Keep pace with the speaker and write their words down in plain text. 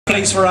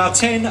please, for our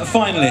 10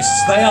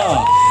 finalists. They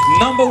are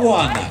number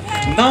 1,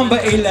 number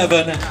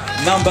 11,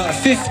 number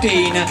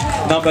 15,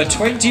 number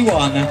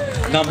 21,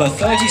 number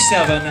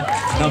 37,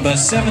 number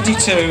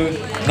 72,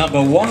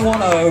 number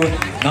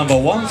 110, number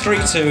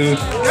 132, number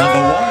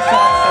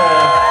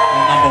 154,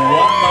 and number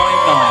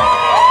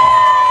 199.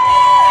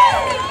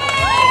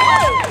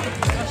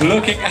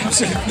 Looking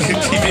absolutely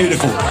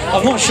beautiful.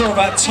 I'm not sure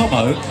about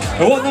Tomo,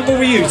 but what number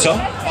were you, Tom?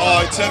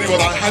 Oh, I tell you what,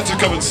 I had to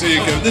come and see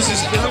you again. This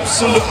is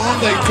absolute, aren't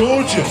they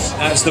gorgeous?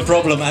 That's the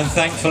problem, and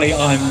thankfully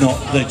I'm not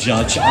the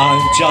judge. I'm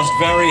just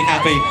very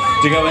happy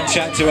to go and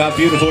chat to our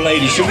beautiful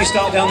ladies. Should we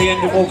start down the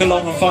end and walk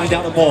along and find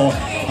out more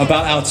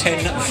about our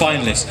 10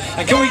 finalists?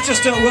 And can we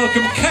just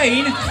welcome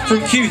Kane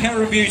from Q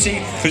Hair and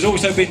Beauty, who's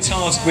also been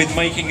tasked with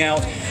making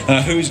out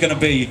who's going to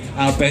be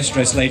our best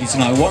dressed lady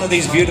tonight. One of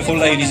these beautiful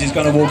ladies is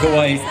going to walk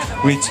away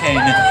with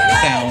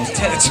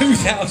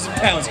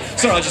 £2,000.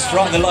 Sorry, I just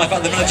frightened the life out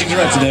of the managing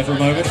director there for a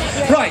moment.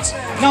 Right,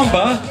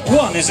 number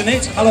 1, isn't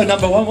it? Hello,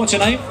 number 1. What's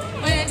your name?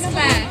 My name's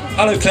Claire.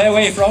 Hello, Claire.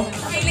 Where are you from?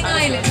 Hailing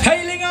Island.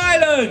 Hailing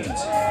Island!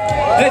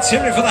 Let's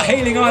hear it for the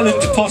Hailing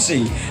Island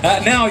posse.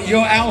 Now,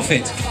 your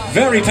outfit.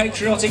 Very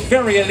patriotic,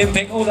 very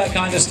Olympic, all that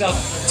kind of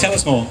stuff. Tell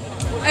us more.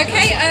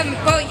 Okay,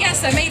 well,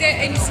 yes, I made it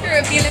in the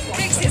spirit of the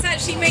Olympics. It's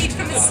actually made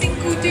from a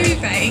single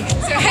duvet,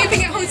 so I'm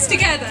hoping it holds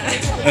together.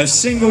 A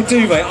single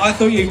duvet? I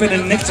thought you'd been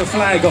and nicked a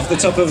flag off the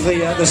top of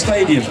the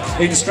stadium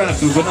in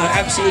Stratford, but no,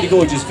 absolutely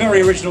gorgeous. Very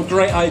original,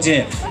 great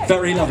idea.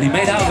 Very lovely.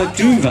 Made out of a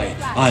duvet.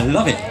 I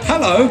love it.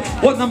 Hello,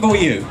 what number were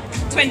you?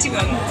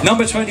 21.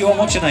 Number 21,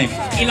 what's your name?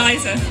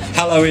 Eliza.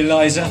 Hello,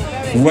 Eliza.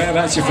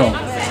 Whereabouts you from?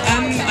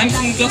 I'm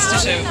from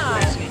Gloucestershire.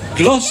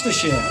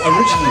 Gloucestershire,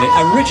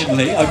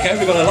 originally. Okay,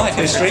 we've got a life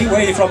history. Where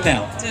are you from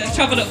now?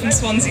 Travelled up from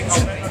Swansea.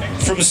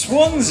 From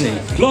Swansea,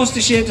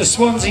 Gloucestershire to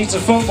Swansea to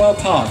Fontwell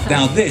Park.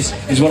 Now this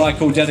is what I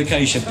call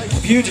dedication.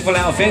 Beautiful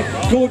outfit,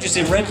 gorgeous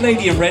in red,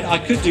 lady in red. I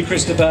could do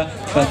Christopher,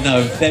 but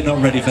no, they're not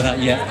ready for that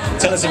yet.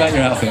 Tell us about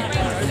your outfit.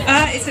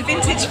 It's a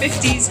vintage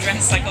 50s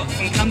dress I got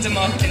from Camden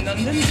Market in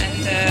London,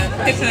 and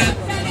Pippa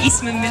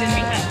Eastman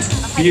millinery hat.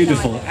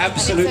 Beautiful,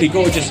 absolutely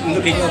gorgeous,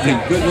 looking lovely.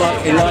 Good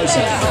luck,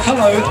 Eliza.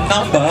 Hello,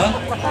 number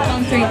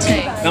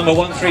 132. Number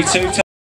 132.